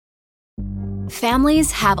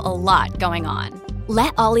Families have a lot going on.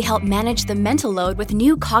 Let Ollie help manage the mental load with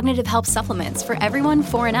new cognitive help supplements for everyone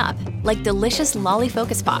 4 and up, like delicious Lolly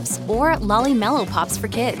Focus Pops or Lolly Mellow Pops for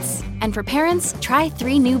kids. And for parents, try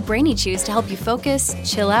 3 new Brainy Chews to help you focus,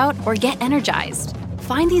 chill out, or get energized.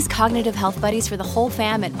 Find these cognitive health buddies for the whole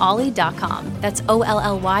fam at ollie.com. That's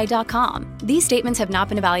OLLY.com. These statements have not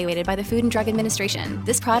been evaluated by the Food and Drug Administration.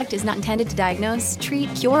 This product is not intended to diagnose,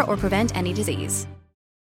 treat, cure, or prevent any disease.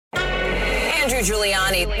 Andrew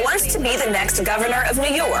Giuliani wants to be the next governor of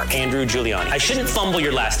New York. Andrew Giuliani. I shouldn't fumble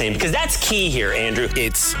your last name because that's key here, Andrew.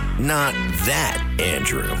 It's not that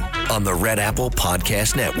Andrew on the Red Apple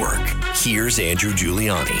Podcast Network. Here's Andrew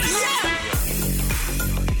Giuliani.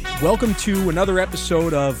 Welcome to another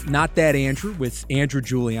episode of Not That Andrew with Andrew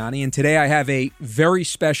Giuliani. And today I have a very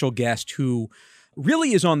special guest who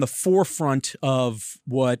really is on the forefront of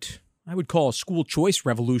what I would call a school choice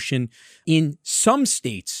revolution in some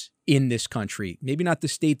states in this country. Maybe not the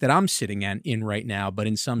state that I'm sitting in right now, but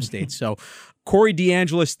in some states. So, Corey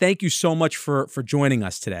DeAngelis, thank you so much for joining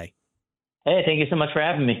us today. Hey, thank you so much for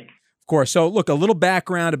having me. Of course. So, look, a little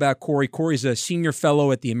background about Corey. Corey's a senior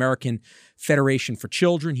fellow at the American Federation for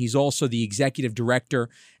Children. He's also the executive director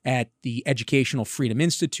at the Educational Freedom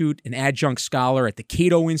Institute, an adjunct scholar at the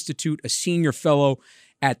Cato Institute, a senior fellow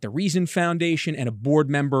at the Reason Foundation, and a board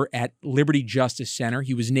member at Liberty Justice Center.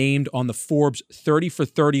 He was named on the Forbes 30 for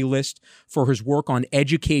 30 list for his work on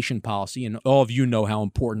education policy, and all of you know how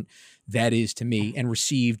important that is to me, and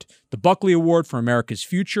received the Buckley Award for America's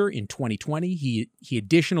Future in 2020. He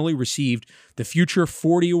additionally received the Future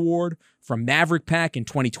 40 Award from Maverick Pack in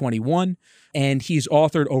 2021, and he's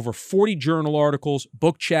authored over 40 journal articles,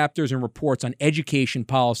 book chapters, and reports on education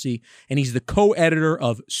policy, and he's the co-editor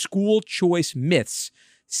of School Choice Myths,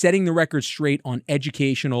 Setting the Record Straight on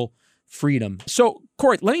Educational Freedom. So,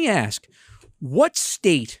 Corey, let me ask, what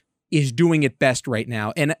state is doing it best right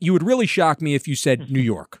now? And you would really shock me if you said New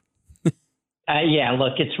York. Yeah,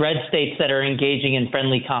 look, it's red states that are engaging in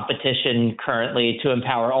friendly competition currently to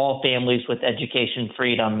empower all families with education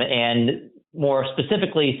freedom. And more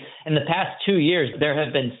specifically, in the past 2 years, there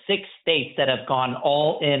have been 6 states that have gone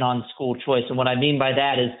all in on school choice. And what I mean by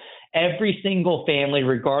that is every single family,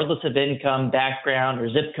 regardless of income, background, or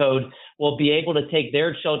zip code, will be able to take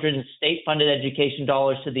their children's state-funded education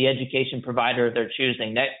dollars to the education provider of their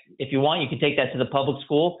choosing. That, if you want, you can take that to the public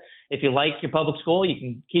school. If you like your public school, you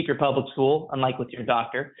can keep your public school, unlike with your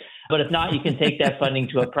doctor. But if not, you can take that funding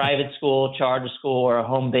to a private school, charter school, or a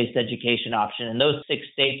home-based education option. And those 6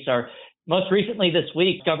 states are, most recently this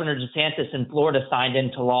week, Governor DeSantis in Florida signed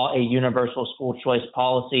into law a universal school choice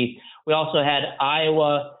policy. We also had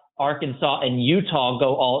Iowa, Arkansas, and Utah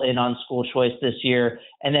go all in on school choice this year.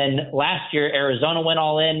 And then last year, Arizona went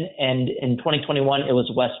all in, and in 2021, it was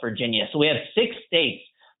West Virginia. So we have 6 states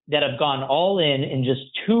that have gone all in just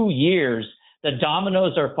 2 years. The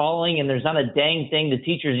dominoes are falling, and there's not a dang thing the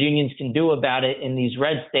teachers' unions can do about it in these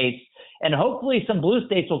red states. And hopefully some blue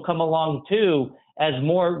states will come along too as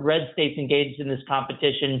more red states engage in this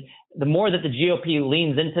competition. The more that the GOP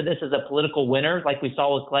leans into this as a political winner, like we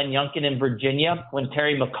saw with Glenn Youngkin in Virginia, when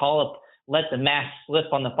Terry McAuliffe let the mask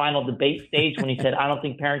slip on the final debate stage when he said, I don't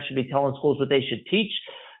think parents should be telling schools what they should teach,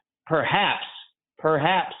 perhaps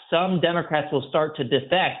some Democrats will start to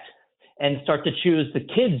defect and start to choose the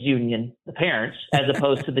kids' union, the parents, as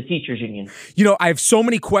opposed to the teachers' union. You know, I have so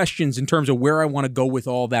many questions in terms of where I want to go with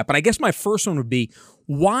all that, but I guess my first one would be,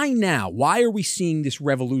 why now? Why are we seeing this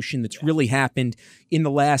revolution that's really happened in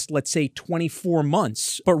the last, let's say, 24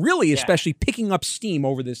 months, but really especially picking up steam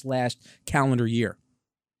over this last calendar year?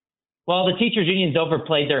 Well, the teachers' unions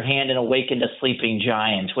overplayed their hand and awakened a sleeping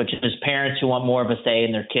giant, which is parents who want more of a say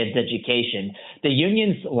in their kids' education. The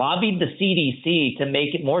unions lobbied the CDC to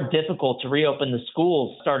make it more difficult to reopen the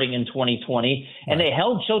schools starting in 2020, and they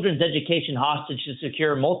held children's education hostage to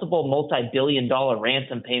secure multiple multi-billion-dollar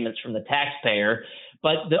ransom payments from the taxpayer.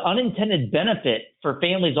 But the unintended benefit for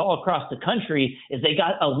families all across the country is they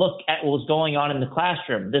got a look at what was going on in the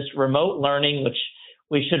classroom. This remote learning, which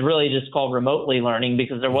we should really just call remotely learning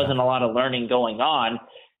because there wasn't a lot of learning going on,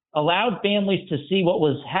 allowed families to see what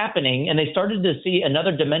was happening. And they started to see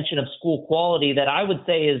another dimension of school quality that I would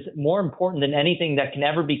say is more important than anything that can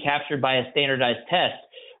ever be captured by a standardized test,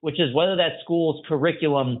 which is whether that school's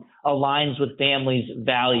curriculum aligns with families'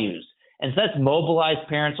 values. And so that's mobilized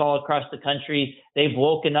parents all across the country. They've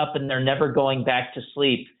woken up and they're never going back to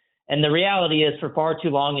sleep. And the reality is, for far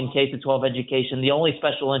too long in K-12 education, the only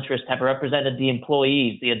special interests have represented the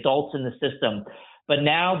employees, the adults in the system. But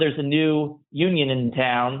now there's a new union in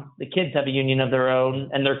town. The kids have a union of their own,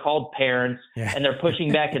 and they're called parents, and they're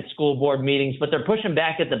pushing back at school board meetings, but they're pushing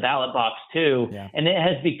back at the ballot box too. And it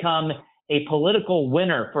has become a political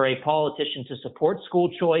winner for a politician to support school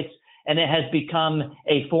choice, and it has become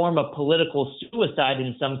a form of political suicide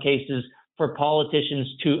in some cases for politicians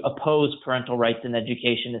to oppose parental rights in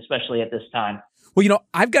education, especially at this time. Well,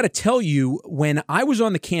 I've got to tell you, when I was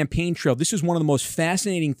on the campaign trail, this is one of the most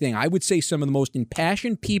fascinating things. I would say some of the most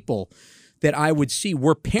impassioned people that I would see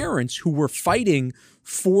were parents who were fighting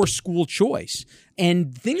for school choice.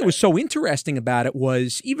 And the thing that was so interesting about it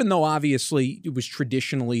was, even though obviously it was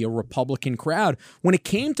traditionally a Republican crowd, when it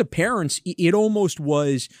came to parents, it almost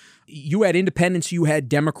was, you had independents, you had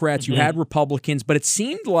Democrats, you had Republicans, but it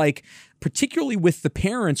seemed like, particularly with the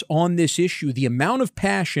parents on this issue, the amount of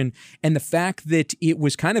passion and the fact that it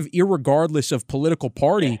was kind of irregardless of political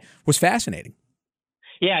party was fascinating.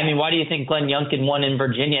 Yeah, I mean, why do you think Glenn Youngkin won in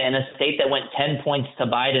Virginia, in a state that went 10 points to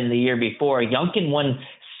Biden the year before? Youngkin won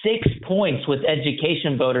 6 points with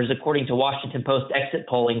education voters, according to Washington Post exit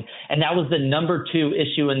polling, and that was the number 2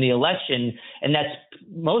 issue in the election, and that's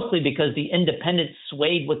mostly because the independents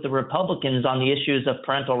swayed with the Republicans on the issues of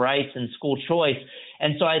parental rights and school choice.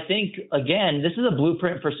 And so I think, again, this is a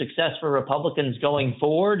blueprint for success for Republicans going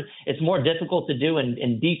forward. It's more difficult to do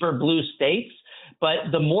in deeper blue states.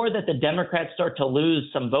 But the more that the Democrats start to lose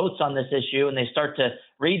some votes on this issue and they start to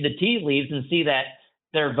read the tea leaves and see that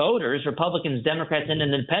their voters, Republicans, Democrats, and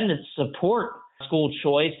independents, support school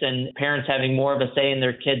choice and parents having more of a say in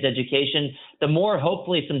their kids' education, the more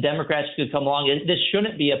hopefully some Democrats could come along. This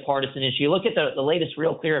shouldn't be a partisan issue. Look at the latest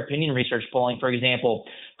Real Clear Opinion research polling, for example,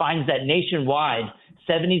 finds that nationwide,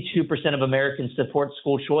 72% of Americans support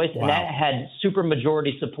school choice, and that had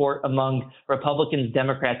supermajority support among Republicans,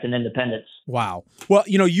 Democrats, and independents. Wow. Well,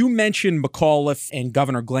 you mentioned McAuliffe and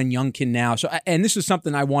Governor Glenn Youngkin now, and this is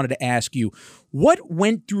something I wanted to ask you. What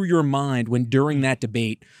went through your mind when, during that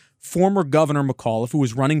debate, former Governor McAuliffe, who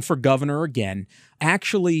was running for governor again,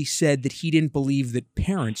 actually said that he didn't believe that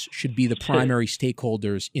parents should be the primary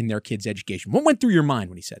stakeholders in their kids' education? What went through your mind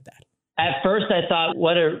when he said that? At first, I thought,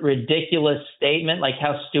 what a ridiculous statement, like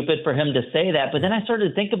how stupid for him to say that. But then I started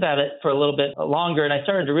to think about it for a little bit longer, and I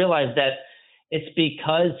started to realize that it's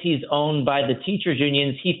because he's owned by the teachers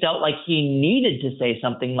unions. He felt like he needed to say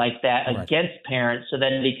something like that against parents so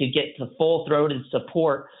that he could get the full-throated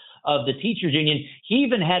support of the teachers union. He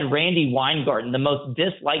even had Randy Weingarten, the most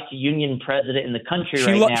disliked union president in the country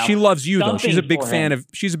now. She loves you, though. She's a big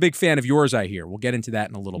fan of yours, I hear. We'll get into that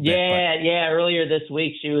in a little bit. Yeah. Earlier this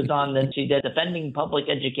week, she was on she did Defending Public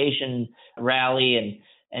Education rally,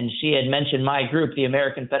 and she had mentioned my group, the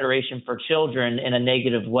American Federation for Children, in a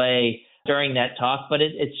negative way during that talk. But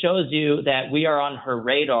it shows you that we are on her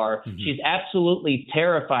radar. She's absolutely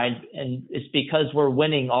terrified, and it's because we're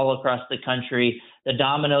winning all across the country. The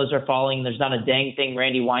dominoes are falling. There's not a dang thing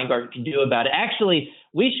Randy Weingarten can do about it. Actually,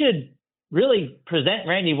 we should really present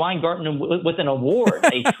Randy Weingarten with an award,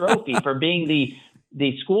 a trophy for being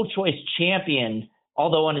the school choice champion,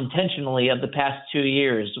 although unintentionally, of the past 2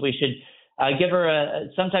 years. We should give her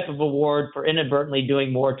some type of award for inadvertently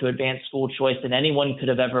doing more to advance school choice than anyone could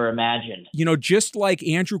have ever imagined. Just like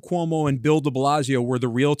Andrew Cuomo and Bill de Blasio were the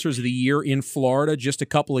Realtors of the Year in Florida just a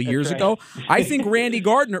couple of years ago, I think Randy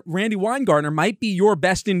Weingarten might be your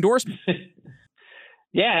best endorsement.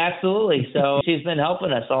 Yeah, absolutely. So she's been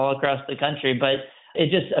helping us all across the country, but it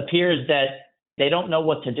just appears that they don't know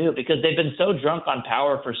what to do because they've been so drunk on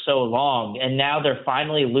power for so long. And now they're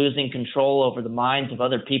finally losing control over the minds of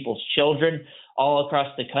other people's children all across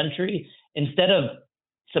the country. Instead of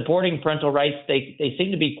supporting parental rights, they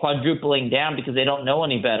seem to be quadrupling down because they don't know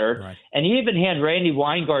any better. Right. And he even had Randy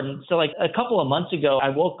Weingarten. So like a couple of months ago, I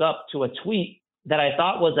woke up to a tweet that I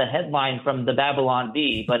thought was a headline from the Babylon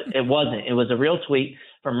Bee, but it wasn't. It was a real tweet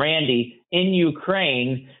from Randy in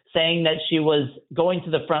Ukraine saying that she was going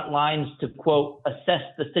to the front lines to, quote, assess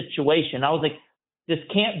the situation. I was like, this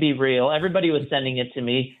can't be real. Everybody was sending it to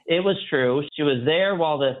me. It was true. She was there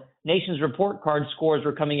while the nation's report card scores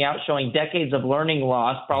were coming out showing decades of learning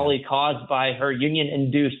loss, probably caused by her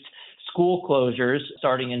union-induced school closures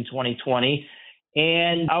starting in 2020.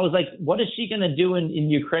 And I was like, what is she going to do in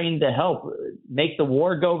Ukraine to help? Make the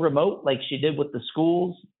war go remote like she did with the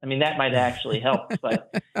schools? I mean, that might actually help,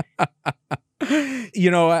 but...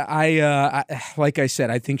 I like I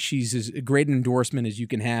said, I think she's as great an endorsement as you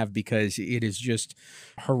can have because it is just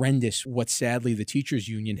horrendous what sadly the teachers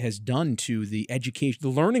union has done to the education, the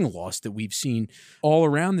learning loss that we've seen all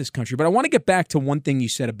around this country. But I want to get back to one thing you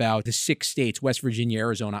said about the 6 states, West Virginia,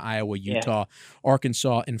 Arizona, Iowa, Utah,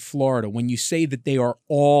 Arkansas, and Florida. When you say that they are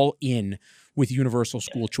all in with universal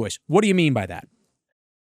school choice, what do you mean by that?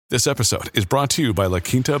 This episode is brought to you by La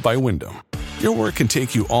Quinta by Wyndham. Your work can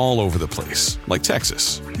take you all over the place, like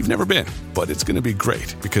Texas. You've never been, but it's going to be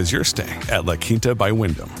great because you're staying at La Quinta by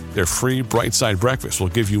Wyndham. Their free Bright Side breakfast will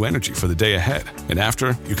give you energy for the day ahead. And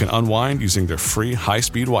after, you can unwind using their free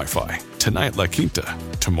high-speed Wi-Fi. Tonight, La Quinta.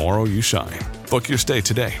 Tomorrow, you shine. Book your stay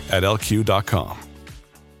today at lq.com.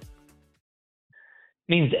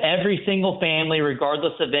 Means every single family,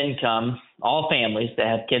 regardless of income, all families that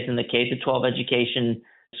have kids in the K-12 education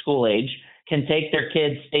school age, can take their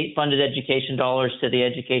kids' state-funded education dollars to the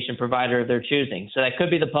education provider of their choosing. So that could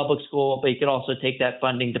be the public school, but you could also take that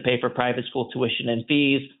funding to pay for private school tuition and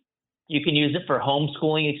fees. You can use it for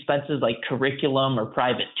homeschooling expenses like curriculum or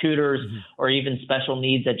private tutors, or even special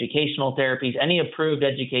needs educational therapies. Any approved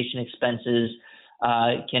education expenses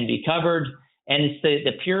can be covered. And it's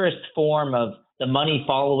the purest form of the money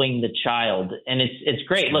following the child. And it's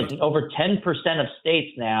great. Look, over 10% of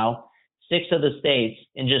states now, 6 of the states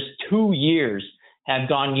in just 2 years have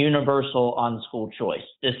gone universal on school choice.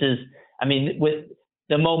 This is, I mean, with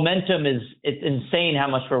the momentum it's insane how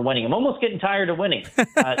much we're winning. I'm almost getting tired of winning.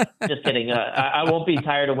 Just kidding. I won't be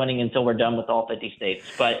tired of winning until we're done with all 50 states,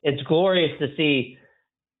 but it's glorious to see.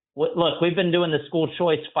 Look, we've been doing the school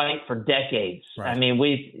choice fight for decades. Right. I mean,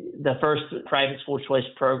 the first private school choice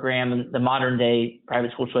program, the modern day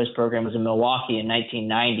private school choice program was in Milwaukee in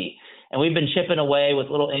 1990. And we've been chipping away with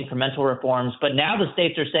little incremental reforms. But now the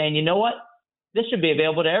states are saying, you know what? This should be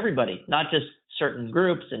available to everybody, not just certain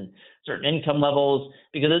groups and certain income levels,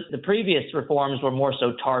 because the previous reforms were more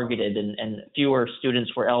so targeted and fewer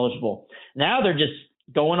students were eligible. Now they're just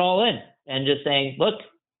going all in and just saying, look,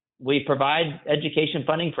 we provide education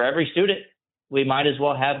funding for every student. We might as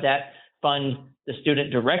well have that fund the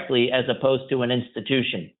student directly as opposed to an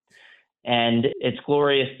institution. And it's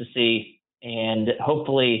glorious to see. And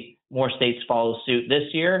hopefully more states follow suit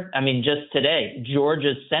this year. I mean, just today,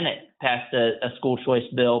 Georgia's Senate passed a school choice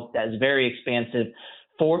bill that is very expansive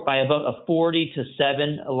by about a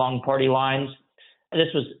 40-7 along party lines. This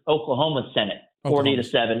was Oklahoma's Senate,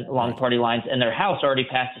 40-7 along party lines, and their House already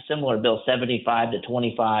passed a similar bill,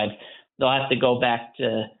 75-25. They'll have to go back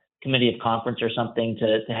to committee of conference or something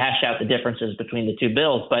to hash out the differences between the two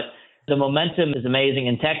bills. But the momentum is amazing.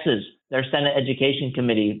 In Texas, their Senate Education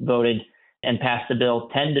Committee voted and passed the bill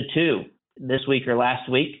 10-2 this week or last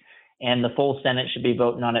week. And the full Senate should be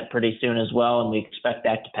voting on it pretty soon as well. And we expect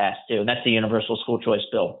that to pass too. And that's the universal school choice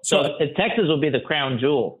bill. So Texas will be the crown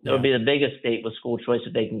jewel. It would be the biggest state with school choice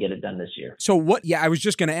if they can get it done this year. So I was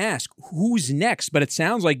just going to ask, who's next? But it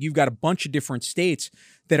sounds like you've got a bunch of different states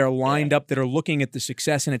that are lined up, that are looking at the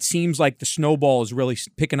success. And it seems like the snowball is really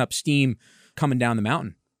picking up steam coming down the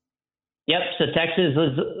mountain. Yep. So Texas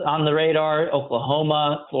is on the radar.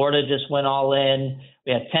 Oklahoma, Florida just went all in.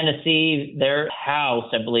 We have Tennessee. Their House,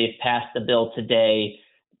 I believe, passed the bill today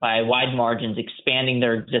by wide margins, expanding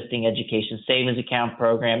their existing education savings account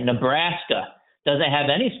program. Nebraska doesn't have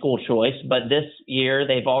any school choice, but this year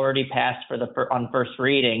they've already passed on first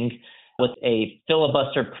reading with a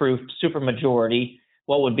filibuster-proof supermajority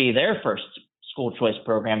what would be their first school choice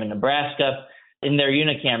program in Nebraska. In their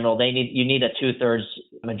unicameral, you need a 2/3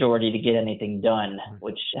 majority to get anything done,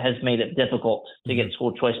 which has made it difficult to get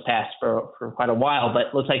school choice passed for quite a while. But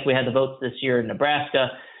it looks like we had the votes this year in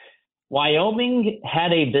Nebraska. Wyoming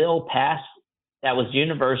had a bill passed that was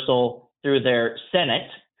universal through their Senate,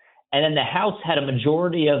 and then the House had a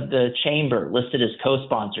majority of the chamber listed as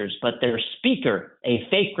co-sponsors, but their speaker, a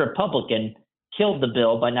fake Republican, killed the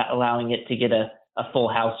bill by not allowing it to get a full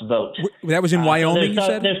House vote. That was in Wyoming, you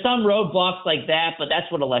said? There's some roadblocks like that, but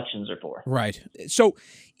that's what elections are for. Right. So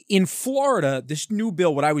in Florida, this new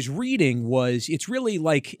bill, what I was reading was it's really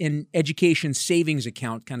like an education savings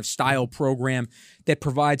account kind of style program that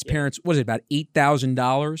provides parents, what is it, about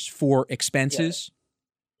 $8,000 for expenses?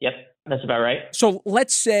 Yep, that's about right. So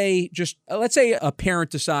let's say a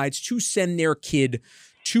parent decides to send their kid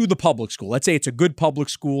to the public school. Let's say it's a good public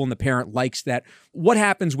school and the parent likes that. What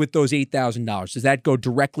happens with those $8,000? Does that go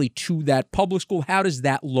directly to that public school? How does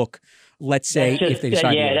that look? Let's say if they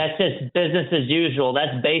decide. Yeah, that's just business as usual.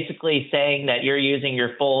 That's basically saying that you're using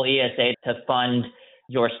your full ESA to fund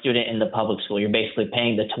your student in the public school. You're basically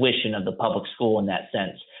paying the tuition of the public school in that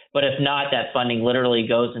sense. But if not, that funding literally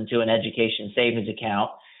goes into an education savings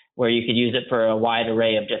account where you could use it for a wide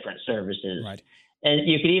array of different services. Right. And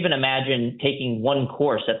you could even imagine taking one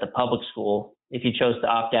course at the public school. If you chose to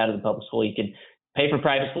opt out of the public school, you could pay for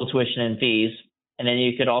private school tuition and fees, and then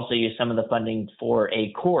you could also use some of the funding for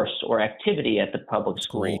a course or activity at the public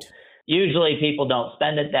school. Great. Usually people don't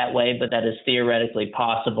spend it that way, but that is theoretically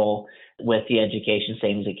possible with the education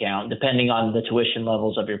savings account, depending on the tuition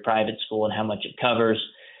levels of your private school and how much it covers.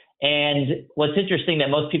 And what's interesting that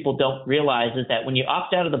most people don't realize is that when you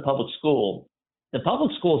opt out of the public school, The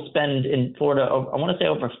public schools spend in Florida, I want to say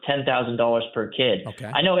over $10,000 per kid.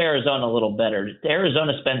 Okay. I know Arizona a little better.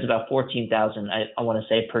 Arizona spends about $14,000, I want to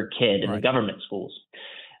say, per kid in the government schools.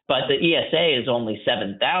 But the ESA is only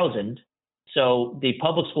 $7,000. So the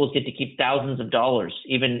public schools get to keep thousands of dollars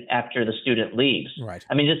even after the student leaves. Right.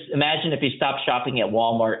 I mean, just imagine if you stopped shopping at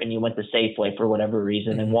Walmart and you went to Safeway for whatever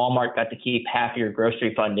reason, and Walmart got to keep half your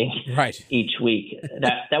grocery funding each week.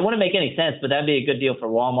 That wouldn't make any sense, but that'd be a good deal for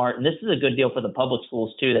Walmart. And this is a good deal for the public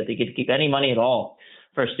schools, too, that they get to keep any money at all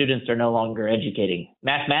for students they're no longer educating.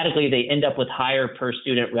 Mathematically, they end up with higher per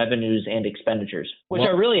student revenues and expenditures, which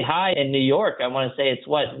are really high in New York. I want to say it's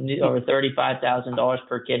over $35,000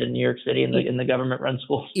 per kid in New York City in the government-run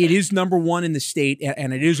schools. It is number one in the state,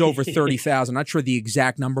 and it is over 30,000. Not sure the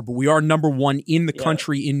exact number, but we are number one in the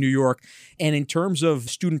country in New York. And in terms of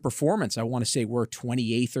student performance, I want to say we're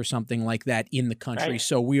 28th or something like that in the country. Right.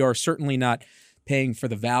 So we are certainly not paying for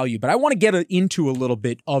the value. But I want to get into a little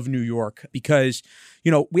bit of New York because,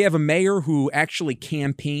 we have a mayor who actually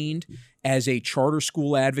campaigned as a charter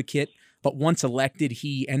school advocate, but once elected,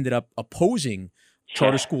 he ended up opposing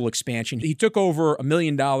charter school expansion. He took over $1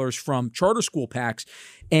 million from charter school PACs.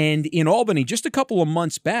 And in Albany, just a couple of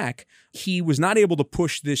months back, he was not able to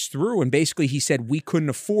push this through. And basically, he said we couldn't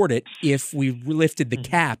afford it if we lifted the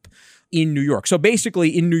cap in New York. So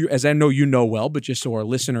basically, in New York, as I know you know well, but just so our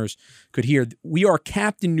listeners could hear, we are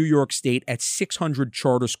capped in New York State at 600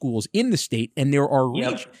 charter schools in the state, and there are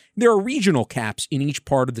regional caps in each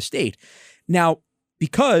part of the state. Now,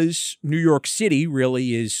 because New York City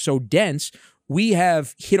really is so dense, we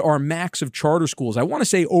have hit our max of charter schools, I want to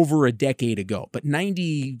say over a decade ago, but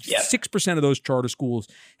 96% of those charter schools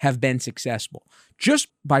have been successful. Just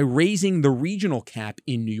by raising the regional cap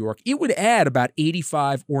in New York, it would add about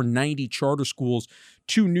 85 or 90 charter schools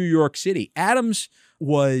to New York City. Adams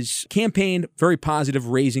was campaigned very positive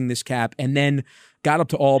raising this cap and then got up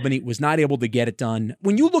to Albany, was not able to get it done.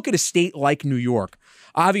 When you look at a state like New York,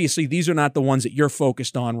 obviously these are not the ones that you're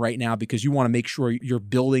focused on right now because you want to make sure you're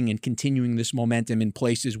building and continuing this momentum in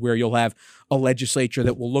places where you'll have a legislature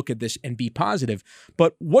that will look at this and be positive.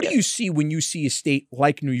 But what do you see when you see a state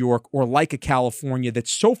like New York or like a California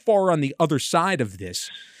that's so far on the other side of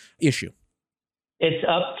this issue? It's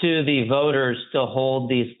up to the voters to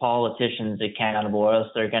hold these politicians accountable, or else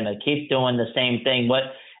they're going to keep doing the same thing.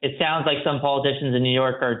 It sounds like some politicians in New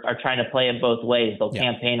York are trying to play it both ways. They'll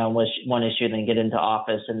campaign on one issue, then get into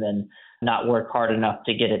office, and then not work hard enough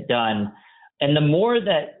to get it done. And the more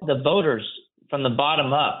that the voters from the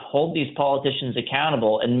bottom up hold these politicians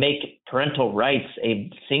accountable and make parental rights a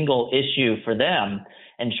single issue for them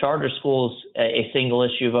and charter schools a single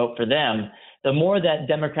issue vote for them, the more that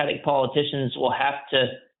Democratic politicians will have to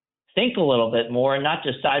think a little bit more and not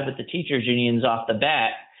just side with the teachers unions off the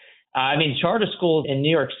bat. Charter schools in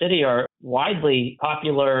New York City are widely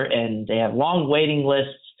popular, and they have long waiting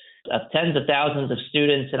lists of tens of thousands of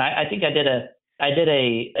students. And I think I did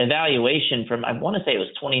a evaluation from, I want to say it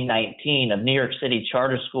was 2019, of New York City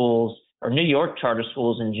charter schools or New York charter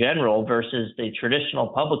schools in general versus the traditional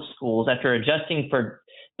public schools. After adjusting for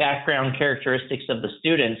background characteristics of the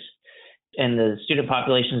students and the student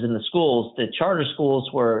populations in the schools, the charter schools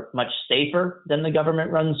were much safer than the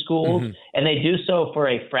government-run schools, and they do so for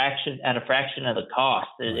a fraction of the cost.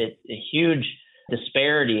 It's a huge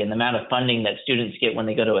disparity in the amount of funding that students get when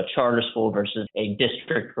they go to a charter school versus a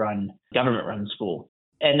district-run, government-run school.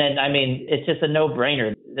 And then, it's just a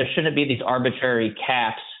no-brainer. There shouldn't be these arbitrary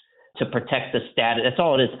caps to protect the status. That's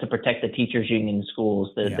all it is, to protect the teachers union schools,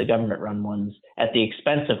 the government-run ones, at the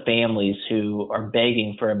expense of families who are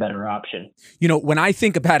begging for a better option. When I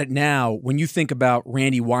think about it now, when you think about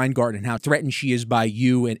Randi Weingarten and how threatened she is by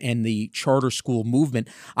you and the charter school movement,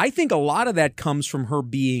 I think a lot of that comes from her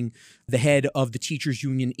being the head of the teachers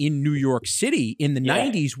union in New York City in the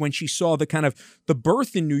 90s, when she saw the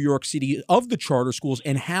birth in New York City of the charter schools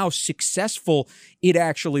and how successful it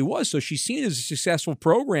actually was. So she's seen it as a successful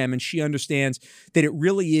program, and she understands that it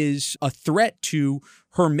really is a threat to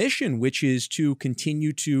her mission, which is to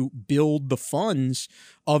continue to build the funds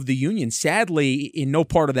of the union. Sadly, in no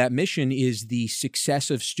part of that mission is the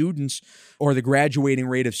success of students or the graduating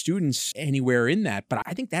rate of students anywhere in that. But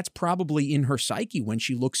I think that's probably in her psyche when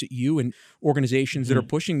she looks at you and organizations that are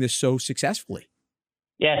pushing this so successfully.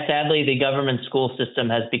 Yeah, sadly, the government school system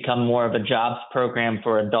has become more of a jobs program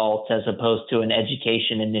for adults as opposed to an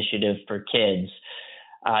education initiative for kids.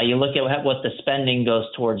 You look at what the spending goes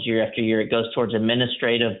towards year after year. It goes towards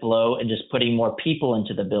administrative blow and just putting more people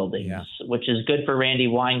into the buildings, which is good for Randi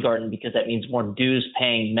Weingarten because that means more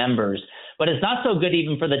dues-paying members, But it's not so good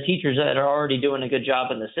even for the teachers that are already doing a good job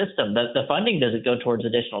in the system. The funding doesn't go towards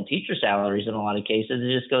additional teacher salaries in a lot of cases. It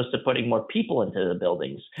just goes to putting more people into the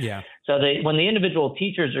buildings. Yeah. So when the individual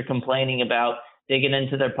teachers are complaining about digging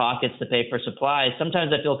into their pockets to pay for supplies,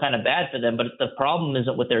 sometimes I feel kind of bad for them. But the problem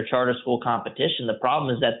isn't with their charter school competition. The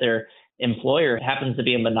problem is that their employer happens to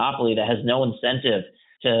be a monopoly that has no incentive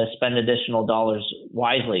to spend additional dollars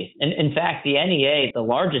wisely. And in fact, the NEA, the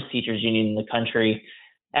largest teachers union in the country,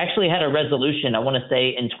 actually had a resolution, I want to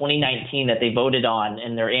say in 2019, that they voted on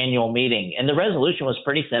in their annual meeting. And the resolution was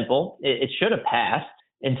pretty simple. It should have passed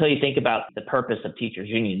until you think about the purpose of teachers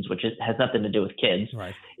unions, which has nothing to do with kids.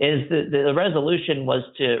 Right. Is the resolution was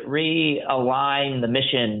to realign the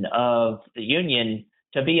mission of the union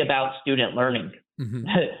to be about student learning. Mm-hmm.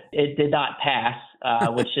 It did not pass,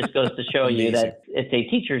 which just goes to show you that it's a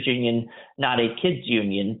teachers union, not a kids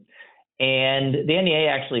union. And the NEA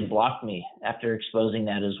actually blocked me after exposing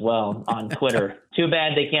that as well on Twitter. Too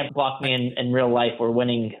bad they can't block me in real life. We're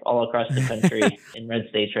winning all across the country in red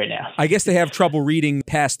states right now. I guess they have trouble reading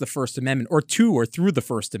past the First Amendment or through the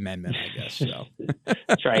First Amendment, I guess. So.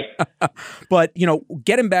 That's right. But,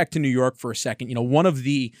 getting back to New York for a second, one of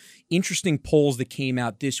the interesting polls that came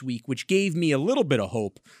out this week, which gave me a little bit of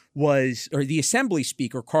hope, was the Assembly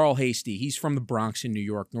Speaker, Carl Hastie. He's from the Bronx in New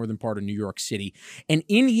York, northern part of New York City. And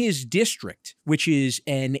in his district, which is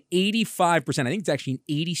an 85%, I think it's actually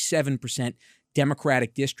an 87%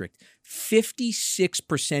 Democratic district,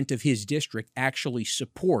 56% of his district actually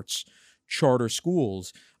supports charter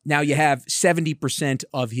schools. Now you have 70%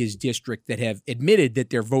 of his district that have admitted that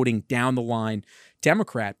they're voting down the line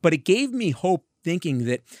Democrat. But it gave me hope, thinking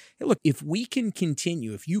that, hey, look, if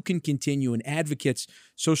you can continue, and advocates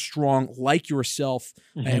so strong like yourself,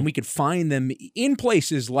 and we could find them in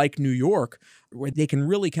places like New York, where they can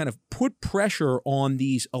really kind of put pressure on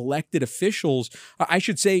these elected officials, I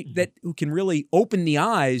should say, that who can really open the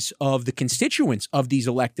eyes of the constituents of these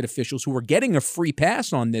elected officials who are getting a free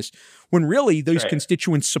pass on this, when really those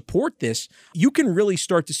constituents support this, you can really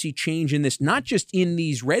start to see change in this, not just in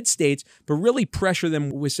these red states, but really pressure them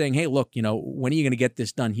with saying, hey, look, when are you going to get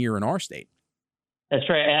this done here in our state? That's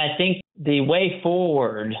right. And I think the way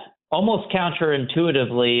forward, almost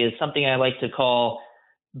counterintuitively, is something I like to call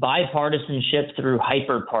bipartisanship through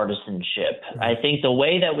hyperpartisanship. I think the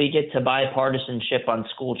way that we get to bipartisanship on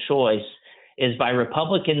school choice is by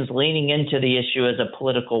Republicans leaning into the issue as a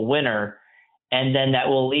political winner, and then that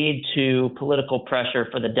will lead to political pressure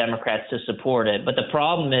for the Democrats to support it. But the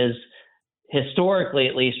problem is, historically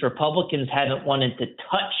at least, Republicans haven't wanted to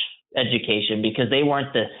touch education because they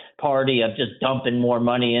weren't the party of just dumping more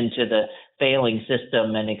money into the failing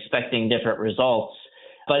system and expecting different results.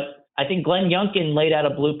 But I think Glenn Youngkin laid out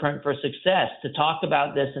a blueprint for success to talk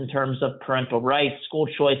about this in terms of parental rights, school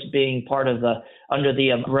choice being part of under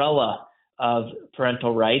the umbrella of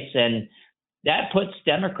parental rights. And that puts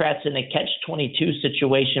Democrats in a catch-22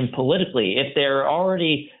 situation politically. If they're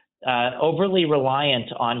already overly reliant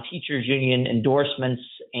on teachers union endorsements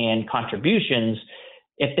and contributions,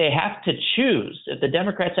 if the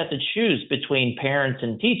Democrats have to choose between parents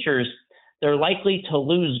and teachers, they're likely to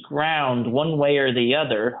lose ground one way or the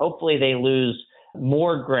other. Hopefully they lose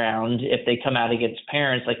more ground if they come out against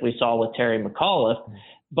parents, like we saw with Terry McAuliffe.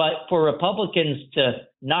 But for Republicans to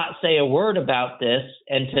not say a word about this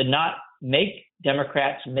and to not make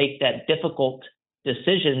Democrats make that difficult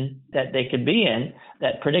decision that they could be in,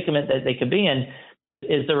 that predicament that they could be in,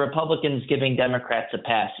 is the Republicans giving Democrats a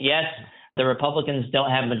pass. Yes, the Republicans don't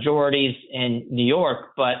have majorities in New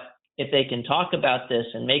York, but if they can talk about this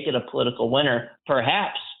and make it a political winner,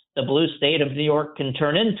 perhaps the blue state of New York can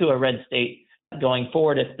turn into a red state going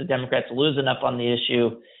forward if the Democrats lose enough on the issue.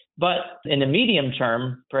 But in the medium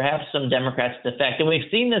term, perhaps some Democrats defect. And we've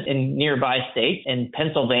seen this in nearby states. In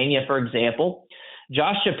Pennsylvania, for example,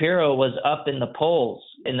 Josh Shapiro was up in the polls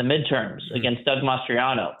in the midterms against Doug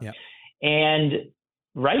Mastriano. Yep. And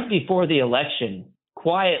right before the election,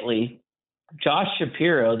 quietly, Josh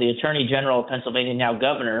Shapiro, the Attorney General of Pennsylvania, now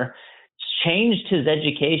governor, changed his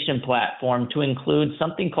education platform to include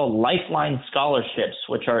something called Lifeline scholarships,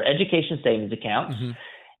 which are education savings accounts.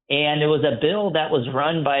 And it was a bill that was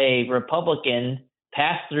run by a Republican,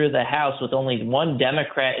 passed through the House with only one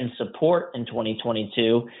Democrat in support in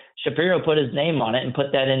 2022. Shapiro put his name on it and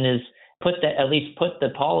put the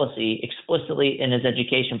policy explicitly in his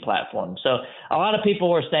education platform. So a lot of people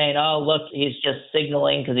were saying, oh, look, he's just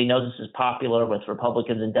signaling because he knows this is popular with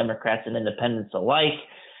Republicans and Democrats and independents alike.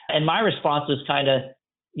 And my response was kind of,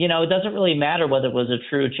 it doesn't really matter whether it was a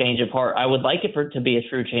true change of heart. I would like it for it to be a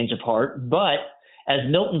true change of heart. But as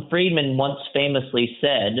Milton Friedman once famously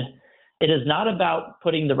said, it is not about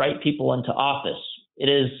putting the right people into office. It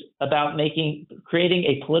is about creating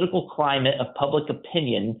a political climate of public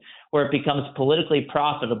opinion where it becomes politically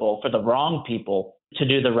profitable for the wrong people to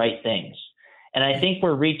do the right things. And I think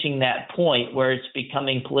we're reaching that point where it's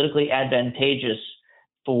becoming politically advantageous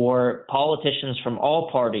for politicians from all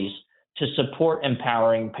parties to support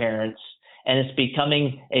empowering parents. And it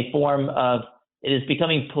is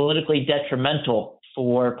becoming politically detrimental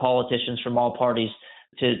for politicians from all parties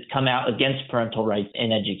to come out against parental rights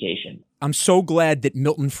in education. I'm so glad that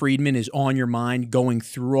Milton Friedman is on your mind going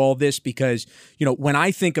through all this because, when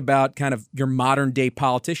I think about kind of your modern day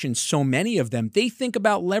politicians, so many of them, they think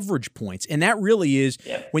about leverage points. And that really is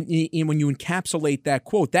when you encapsulate that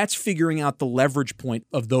quote, that's figuring out the leverage point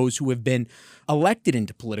of those who have been elected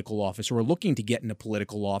into political office or are looking to get into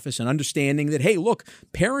political office and understanding that, hey, look,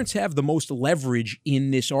 parents have the most leverage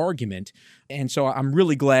in this argument. And so I'm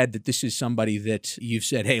really glad that this is somebody that you've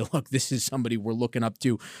said, hey, look, this is somebody we're looking up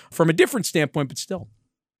to from a different standpoint, but still.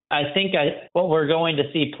 I think what we're going to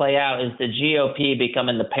see play out is the GOP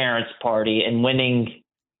becoming the parents' party and winning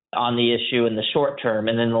on the issue in the short term.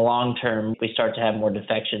 And in the long term, we start to have more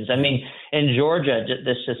defections. I mean, in Georgia,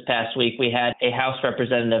 this past week, we had a House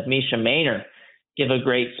Representative, Misha Maynor, give a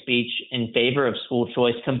great speech in favor of school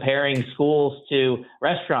choice, comparing schools to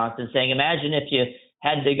restaurants and saying, imagine if you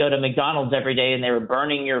had to go to McDonald's every day and they were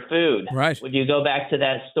burning your food. Right. Would you go back to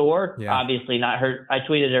that store? Yeah. Obviously not her. I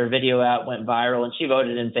tweeted her video out, went viral, and she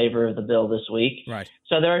voted in favor of the bill this week. Right.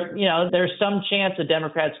 So there's some chance of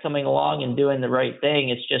Democrats coming along and doing the right thing.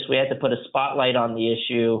 It's just we have to put a spotlight on the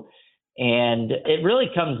issue. And it really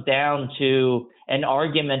comes down to an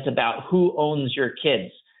argument about who owns your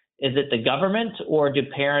kids. Is it the government, or do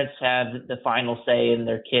parents have the final say in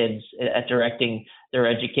their kids at directing their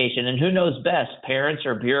education? And who knows best, parents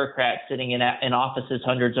or bureaucrats sitting in offices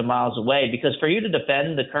hundreds of miles away? Because for you to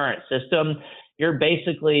defend the current system, you're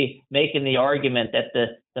basically making the argument that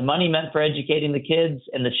the money meant for educating the kids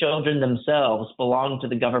and the children themselves belong to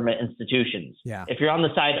the government institutions. Yeah. If you're on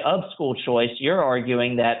the side of school choice, you're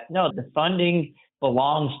arguing that, no, the funding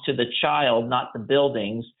belongs to the child, not the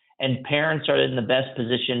buildings. And parents are in the best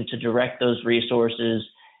position to direct those resources.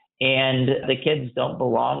 And the kids don't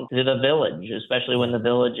belong to the village, especially when the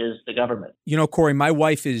village is the government. Corey, my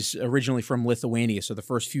wife is originally from Lithuania, so the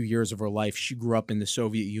first few years of her life, she grew up in the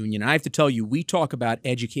Soviet Union. And I have to tell you, we talk about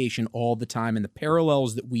education all the time and the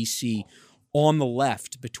parallels that we see on the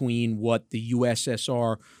left between what the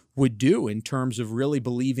USSR would do in terms of really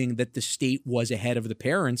believing that the state was ahead of the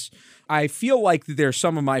parents. I feel like there's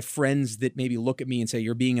some of my friends that maybe look at me and say,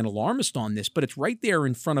 you're being an alarmist on this, but it's right there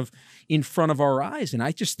in front of our eyes. And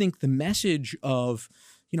I just think the message of,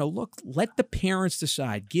 look, let the parents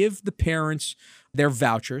decide, give the parents their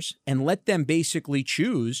vouchers and let them basically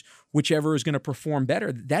choose whichever is going to perform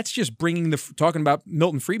better. That's just talking about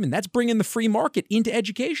Milton Friedman, that's bringing the free market into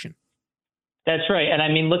education. That's right. And I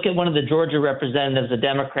mean, look at one of the Georgia representatives, a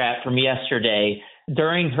Democrat from yesterday,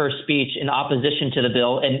 during her speech in opposition to the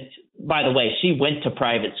bill. And by the way, she went to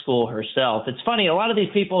private school herself. It's funny, a lot of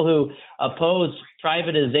these people who oppose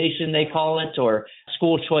privatization, they call it, or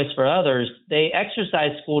school choice for others, they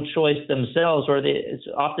exercise school choice themselves, or they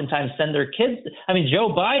oftentimes send their kids. I mean,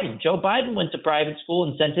 Joe Biden went to private school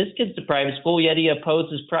and sent his kids to private school, yet he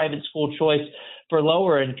opposes private school choice for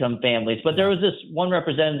lower income families. But there was this one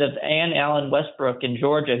representative, Ann Allen Westbrook in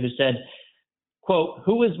Georgia, who said, quote,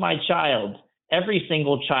 "Who is my child? Every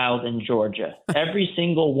single child in Georgia, every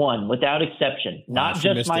single one without exception, not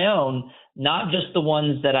just my own, not just the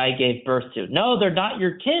ones that I gave birth to. No, they're not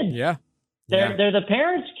your kids. Yeah. They're the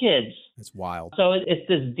parents' kids." It's wild. So it's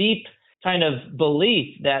this deep kind of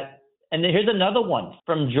belief that, and here's another one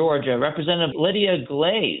from Georgia. Representative Lydia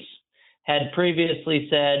Glaze had previously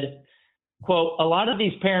said, quote, "A lot of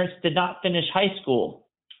these parents did not finish high school.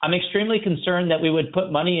 I'm extremely concerned that we would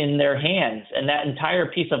put money in their hands and that entire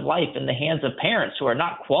piece of life in the hands of parents who are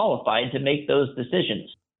not qualified to make those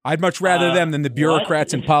decisions." I'd much rather them than the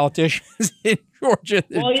bureaucrats and politicians in Georgia.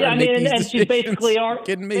 Well, yeah, I mean, and she's basically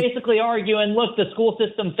arguing, look, the school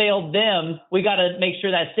system failed them. We got to make sure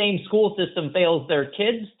that same school system fails their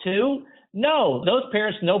kids too. No, those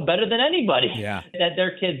parents know better than anybody that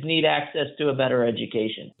their kids need access to a better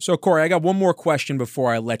education. So, Corey, I got one more question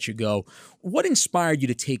before I let you go. What inspired you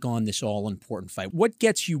to take on this all-important fight? What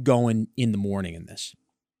gets you going in the morning in this?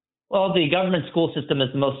 Well, the government school system is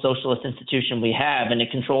the most socialist institution we have, and it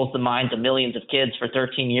controls the minds of millions of kids for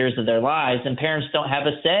 13 years of their lives, and parents don't have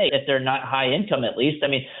a say if they're not high income, at least. I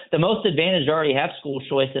mean, the most advantaged already have school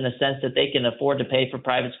choice in a sense that they can afford to pay for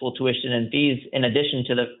private school tuition and fees in addition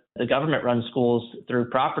to the government-run schools through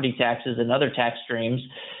property taxes and other tax streams.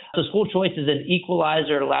 So school choice is an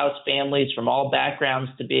equalizer. It allows families from all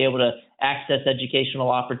backgrounds to be able to access educational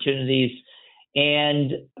opportunities.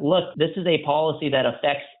 And look, this is a policy that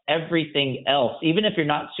affects everything else. Even if you're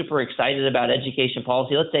not super excited about education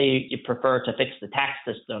policy, let's say you prefer to fix the tax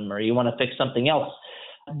system or you want to fix something else.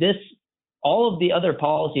 All of the other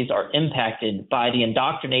policies are impacted by the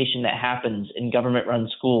indoctrination that happens in government-run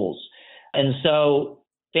schools. And so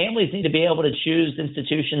families need to be able to choose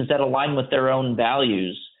institutions that align with their own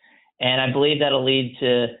values. And I believe that'll lead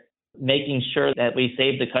to making sure that we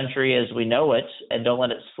save the country as we know it and don't let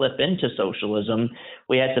it slip into socialism.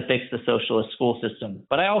 We had to fix the socialist school system.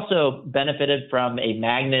 But I also benefited from a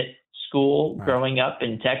magnet school growing up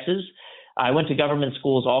in Texas. I went to government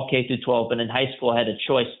schools all K through 12, but in high school I had a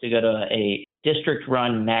choice to go to a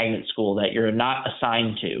district-run magnet school that you're not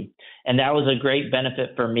assigned to. And that was a great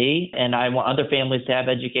benefit for me. And I want other families to have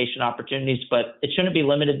education opportunities, but it shouldn't be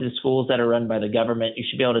limited to schools that are run by the government. You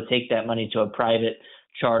should be able to take that money to a private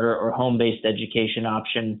charter or home-based education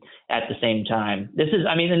option at the same time. This is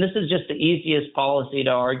just the easiest policy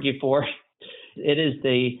to argue for. It is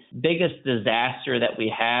the biggest disaster that we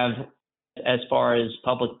have as far as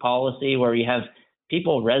public policy, where you have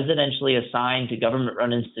people residentially assigned to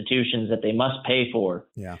government-run institutions that they must pay for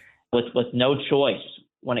with no choice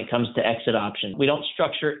when it comes to exit options. We don't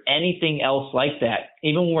structure anything else like that.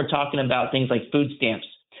 Even when we're talking about things like food stamps,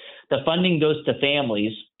 the funding goes to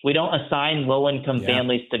families. We don't assign low-income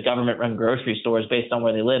families to government-run grocery stores based on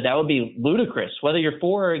where they live. That would be ludicrous. Whether you're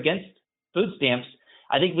for or against food stamps,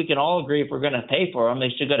 I think we can all agree if we're going to pay for them, they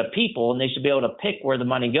should go to people and they should be able to pick where the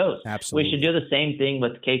money goes. Absolutely. We should do the same thing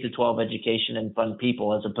with K-12 education and fund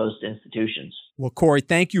people as opposed to institutions. Well, Corey,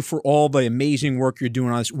 thank you for all the amazing work you're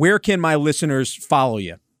doing on this. Where can my listeners follow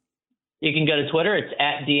you? You can go to Twitter. It's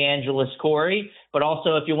at DeAngelis Corey. But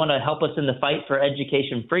also, if you want to help us in the fight for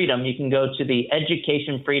education freedom, you can go to the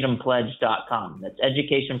educationfreedompledge.com. That's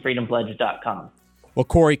educationfreedompledge.com. Well,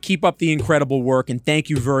 Corey, keep up the incredible work, and thank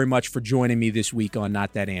you very much for joining me this week on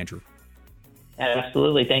Not That Andrew.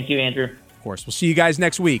 Absolutely. Thank you, Andrew. Of course. We'll see you guys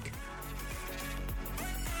next week.